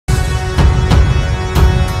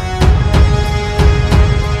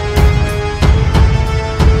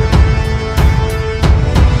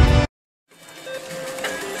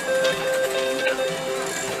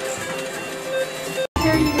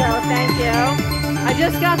I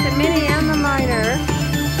just got the mini and the minor.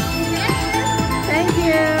 Thank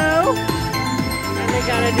you. And they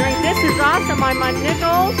got a drink. This is awesome. I'm on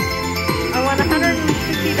nickels. I won $150.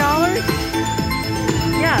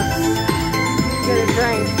 Yes. Get a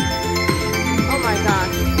drink. Oh my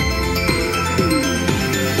gosh.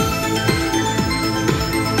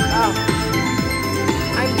 Oh.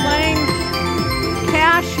 I'm playing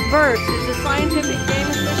Cash Burst. It's a scientific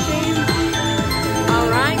gaming machine.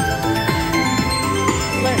 Alright.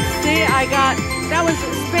 Let's see. I got, that was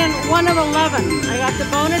spin 1 of 11. I got the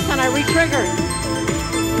bonus and I re-triggered.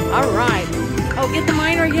 Alright. Oh, get the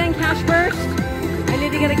minor again, Cash Burst. I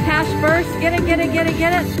need to get a Cash Burst. Get it, get it, get it,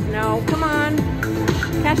 get it. No, come on.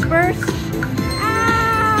 Cash Burst.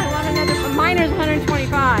 Ah, I want another. Miner's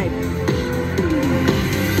 125.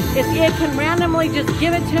 If it can randomly just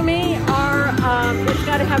give it to me, or it's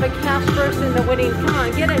got to have a Cash Burst in the winning. Come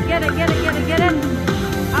on, get it, get it, get it, get it, get it.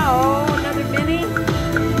 Oh, another mini.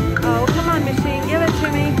 Oh, come on, machine, give it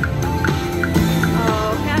to me.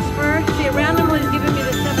 Oh, Cash Burst. See, it randomly is giving me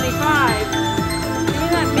the 75. Give me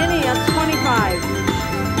that mini, that's 25.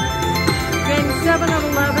 Game 7 of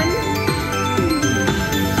 11.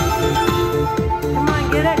 Come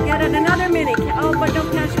on, get it, get it. Another mini. Oh, but no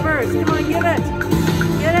Cash Burst. Come on, give it.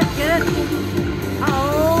 Get it, get it.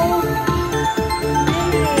 Oh,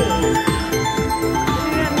 mini. Give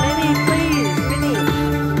me that mini, please. Mini.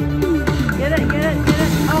 Get it, get it, get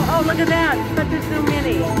it. Oh, oh, look at that. But there's no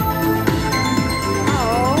mini.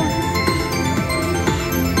 Oh.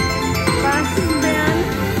 Last spin.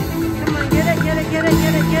 Come on, get it, get it, get it,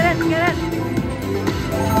 get it, get it, get it.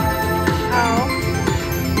 Oh.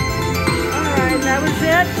 Alright, that was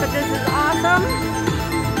it, but this is awesome.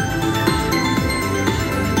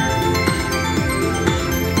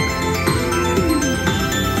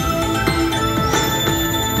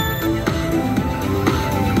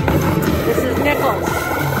 This is nickels.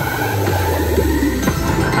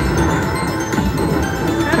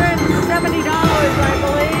 $170, I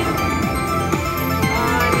believe,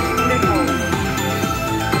 on nickels.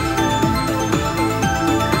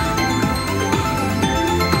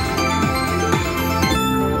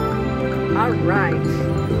 All right,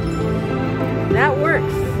 that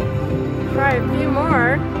works. Try a few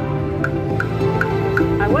more.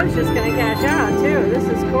 I was just gonna cash out too. This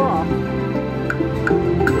is cool.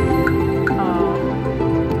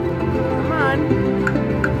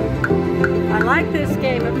 I like this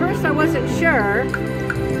game. At first I wasn't sure. A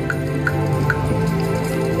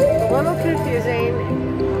little confusing.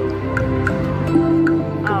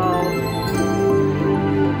 Oh.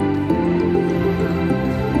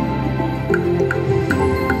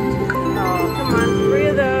 Oh, come on. 3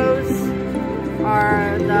 of those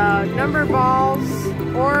are the number balls,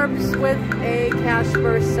 orbs with a Cash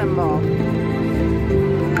Burst symbol.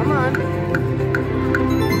 Come on.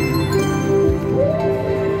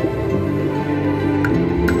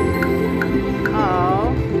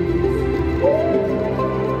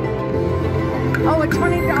 Oh, a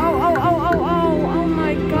 20, oh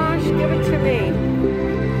my gosh, give it to me.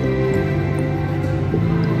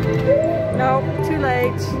 Nope, too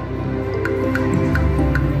late.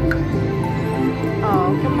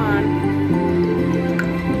 Oh, come on.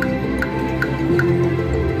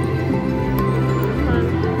 Come on.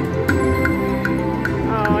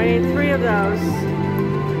 Oh, I need 3 of those.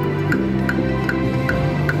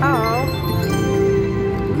 Oh.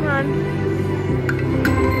 Come on.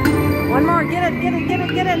 One more, get it, get it, get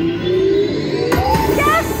it, get it.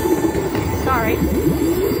 Yes! Sorry.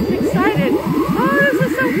 I'm excited. Oh, this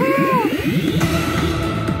is so cool.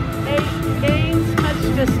 8 games, touch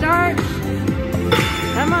to start.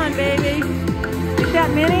 Come on, baby. Get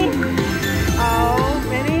that mini. Oh,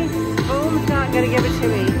 mini. Boom, it's not gonna give it to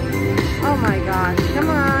me. Oh my gosh, come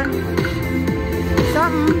on.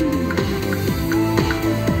 Something.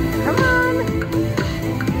 Come on.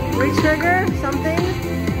 Re-trigger, something.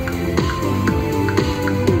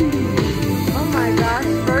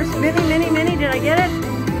 First, mini, mini, mini, did I get it?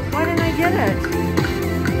 Why didn't I get it?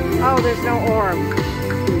 Oh, there's no orb.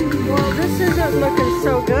 Well, this isn't looking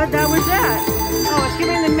so good. That was it. Oh, it's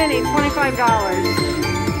giving the mini $25.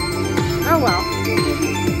 Oh well.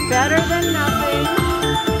 Better than nothing.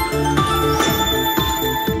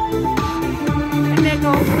 A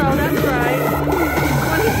nickel, so that's right.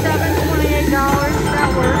 $27, $28, that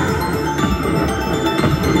works.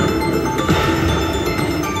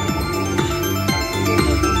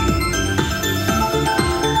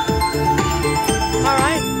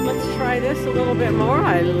 This a little bit more.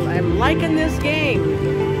 I'm liking this game.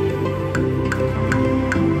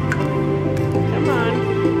 Come on.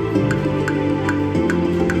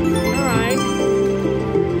 All right.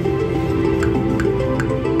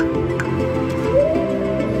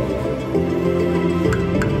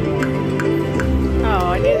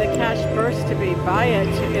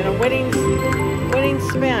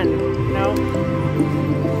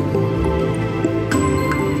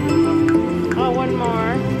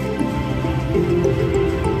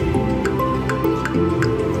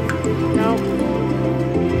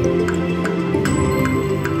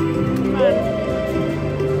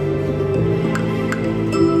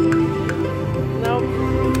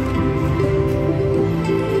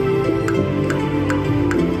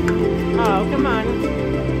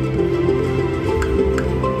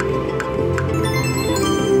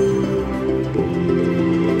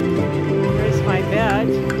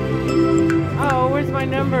 my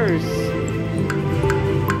numbers?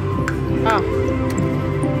 Oh.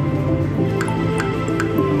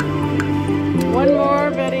 One more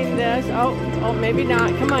betting this. Oh, maybe not.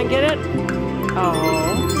 Come on, get it. Oh.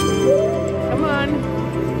 Come on.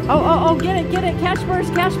 Oh, get it. Cash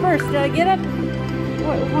burst. Did I get it?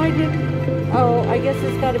 Why did... Oh, I guess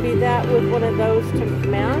it's got to be that with one of those to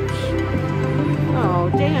match. Oh,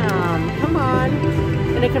 damn. Come on.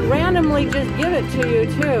 And it can randomly just give it to you,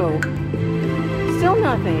 too. Still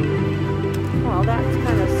nothing. Well, that's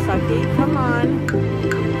kind of sucky. Come on.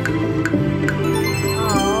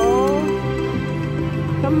 Oh.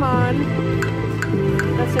 Come on.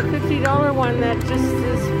 That's a $50 one that just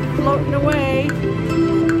is floating away.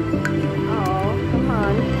 Oh, come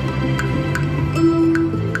on.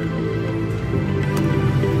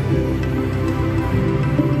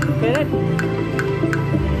 Get it?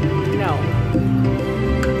 No.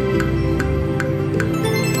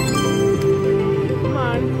 Come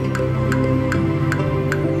on.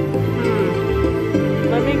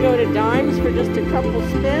 Let me go to dimes for just a couple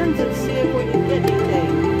spins and see if we can get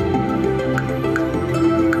anything.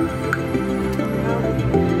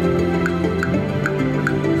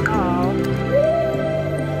 Oh.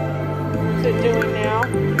 What's it doing now?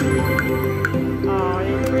 Oh, I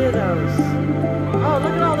need 3 of those. Oh,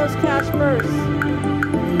 look at all those cash bursts.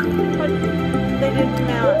 But they didn't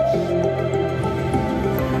match.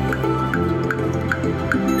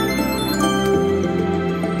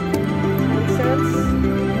 10 cents.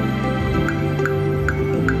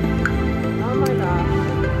 Oh my gosh.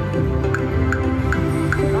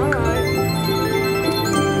 Alright.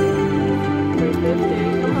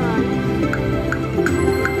 3.50. Come on.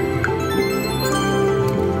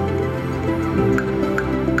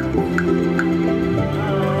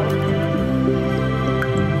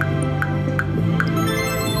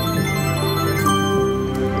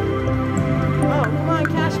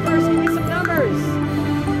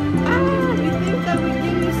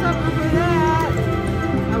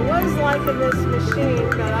 In this machine,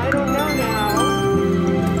 but I don't know now.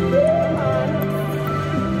 Come on.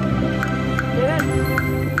 Get it?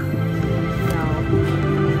 No.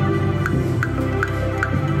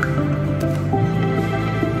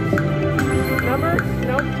 Number?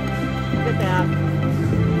 Nope. Get that.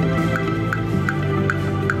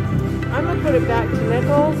 I'm gonna put it back to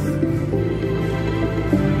nickels.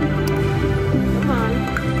 Come on.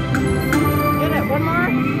 Get it. One more.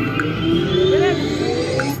 Get it.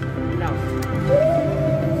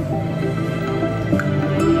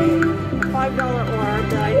 $5 orb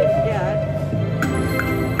that I didn't get.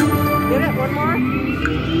 Get it? One more?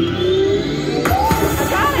 I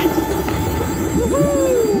got it!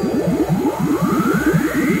 Woohoo!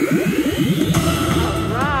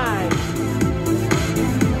 Alright.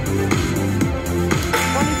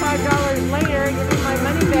 $25 later, give me my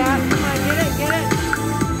money back. Come on, get it?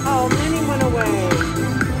 Oh, mini went away.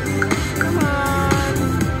 Come on.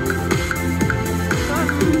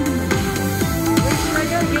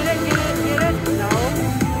 Get it? No.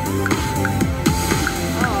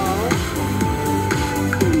 Oh.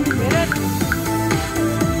 Get it?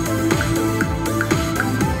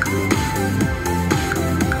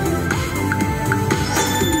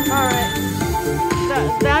 Alright.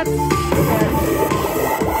 That's it.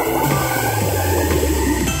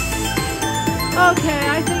 Okay,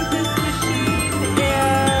 I think this machine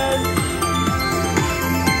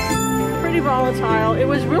is pretty volatile. It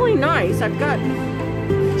was really nice. I've got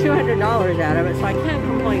 $200 out of it, so I can't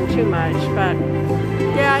complain too much, but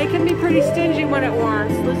yeah, it can be pretty stingy when it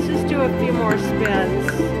wants. Let's just do a few more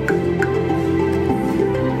spins.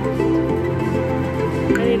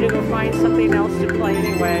 I need to go find something else to play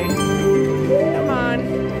anyway. Come on.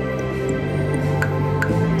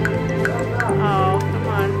 Oh, come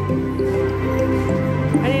on.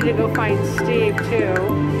 I need to go find Steve too.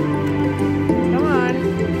 Come on.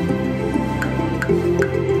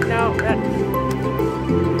 No, that...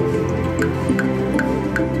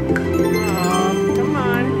 Come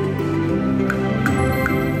on.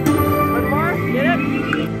 One more? Get it?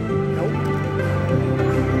 Nope.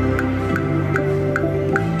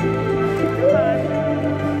 Come on.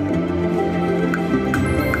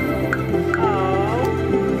 Oh.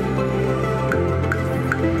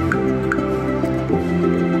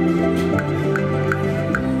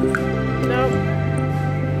 Nope.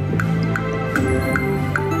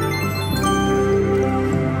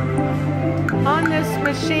 On this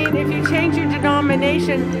machine, if you change your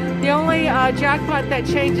denomination, the only jackpot that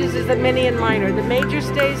changes is the mini and minor. The major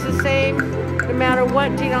stays the same no matter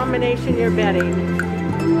what denomination you're betting.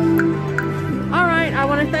 Alright, I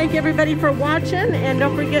want to thank everybody for watching, and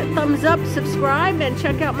don't forget thumbs up, subscribe, and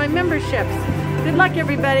check out my memberships. Good luck,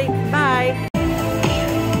 everybody. Bye.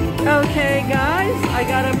 Okay, guys, I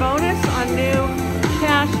got a bonus on new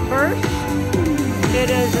Cash Burst. It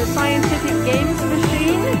is a scientific games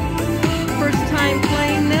machine. First time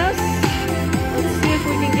playing this. Let's see if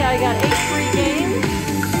we can get, I got 8 free games.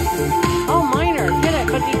 Oh, minor, get it.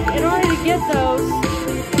 But in order to get those,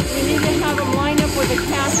 you need to have them lined up with a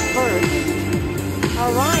Cash Burst.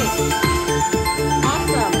 All right.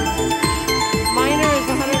 Awesome. Minor is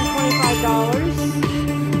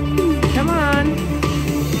 $125. Come on.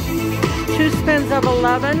 2 spins of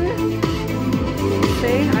 11.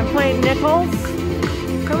 See, I'm playing nickels.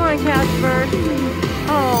 Come on, Cash Burst.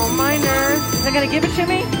 Oh, minor. Is it going to give it to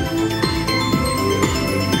me?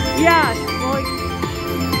 Yes. Well,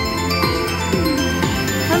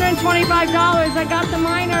 $125. I got the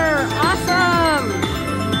minor. Awesome.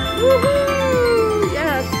 Woohoo.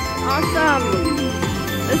 Yes. Awesome.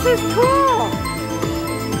 This is cool.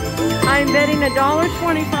 I'm betting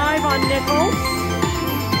 $1.25 on nickels.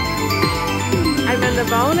 I'm in the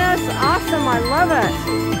bonus. Awesome. I love it.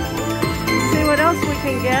 Let's see what else we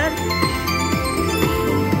can get.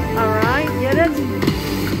 All right. Get it?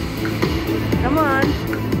 Come on.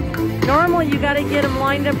 Normally, you got to get them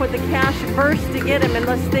lined up with the Cash Burst to get them,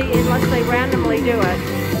 unless they randomly do it.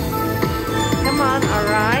 Come on. All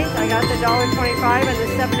right. I got the $1.25 and the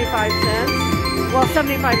 75 cents. Well,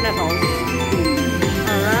 75 nickels.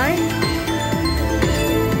 All right.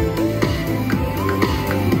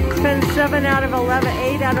 Spend 7 out of 11,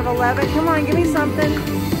 8 out of 11. Come on, give me something.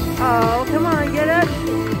 Oh, come on, get it.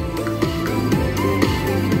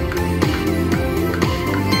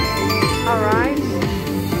 All right.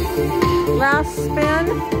 Last spin.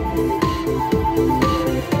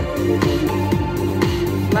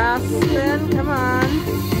 Last spin, come on.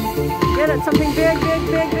 Get it, something big, big,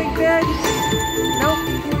 big, big, big. Nope.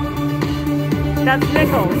 That's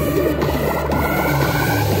nickels.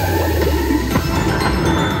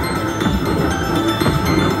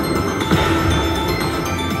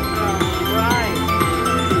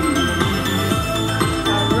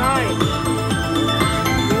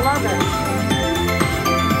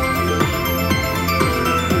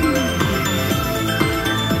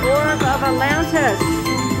 Orb of Atlantis.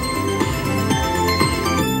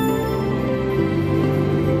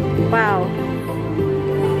 Wow.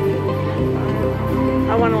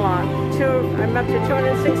 I won a lot. I'm up to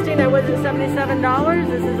 216. I was at $77.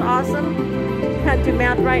 This is awesome. Can't do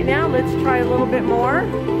math right now. Let's try a little bit more.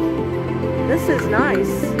 This is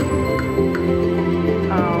nice.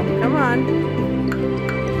 Oh, come on.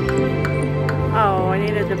 Oh, I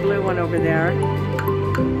needed the blue one over there.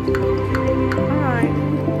 All right.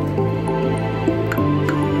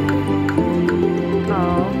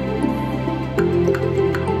 Oh.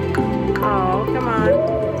 Oh, come on.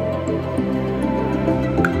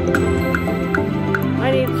 I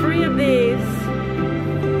need 3 of these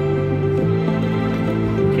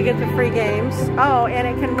to get the free games. Oh, and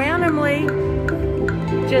it can randomly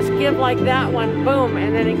just give like that one, boom,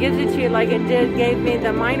 and then it gives it to you like it gave me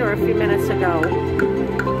the minor a few minutes ago.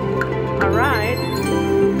 All right.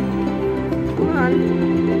 Come on.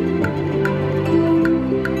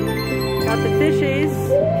 Got the fishies.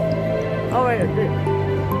 Oh, wait,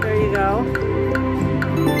 there you go.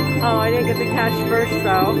 Oh, I didn't get the Cash Burst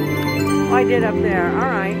though. Oh, I did up there. All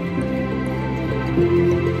right.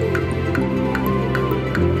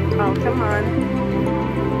 Oh, come on.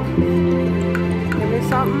 Give me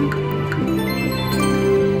something. A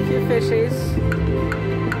few fishies.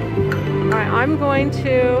 All right, I'm going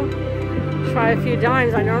to try a few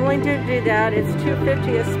dimes. I normally do that. It's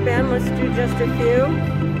 $2.50 a spin. Let's do just a few.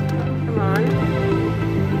 Come on.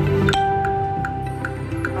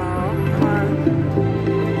 Oh, come on.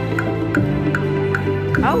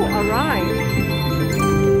 Oh, all right.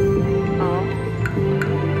 Oh.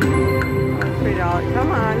 $3.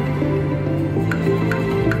 Come on.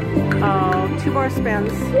 Oh, 2 more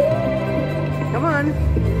spins. Come on.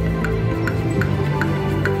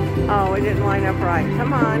 Oh, it didn't line up right.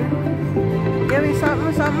 Come on. Give me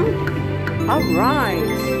something, something. All right.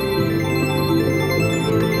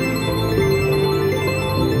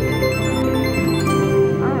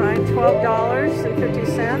 All right,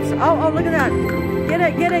 $12.50. Oh, look at that. Get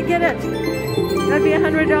it, get it, get it. That'd be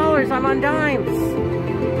 $100. I'm on dimes.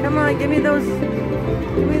 Come on, give me those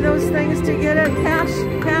things to get it. Cash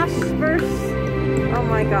Burst. Oh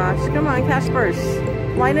my gosh. Come on, Cash Burst.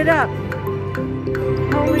 Line it up.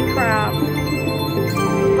 Holy crap.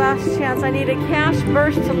 Last chance. I need a Cash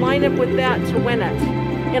Burst to line up with that to win it.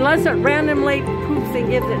 Unless it randomly poops and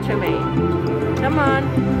gives it to me. Come on.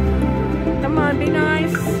 Come on, be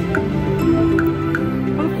nice.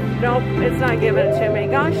 Nope, it's not giving it to me.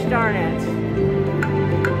 Gosh darn it.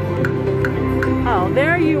 Oh,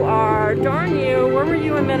 there you are. Darn you. Where were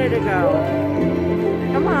you a minute ago?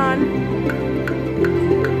 Come on.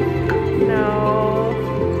 No.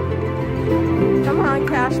 Come on,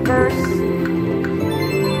 cash burst.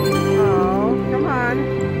 Oh, come on.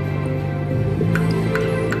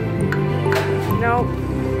 Nope.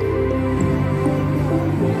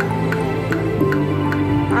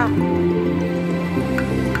 Ah.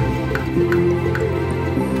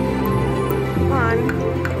 Come on.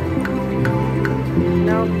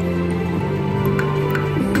 Nope.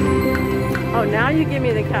 Oh, now you give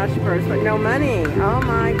me the cash burst, but no money. Oh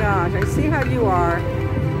my gosh, I see how you are.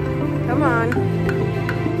 Come on.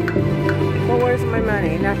 Well, where's my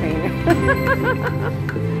money? Nothing.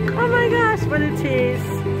 Oh my gosh, what a tease.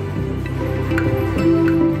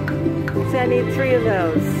 So I need 3 of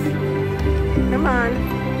those. Come on.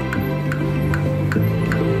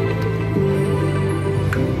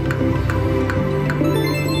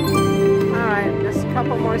 Alright, just a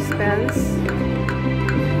couple more spins.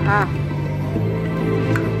 Ah.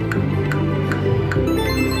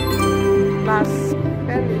 Last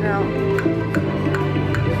spin, no.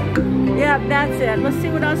 Yeah, that's it. Let's see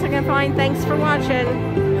what else I can find. Thanks for watching.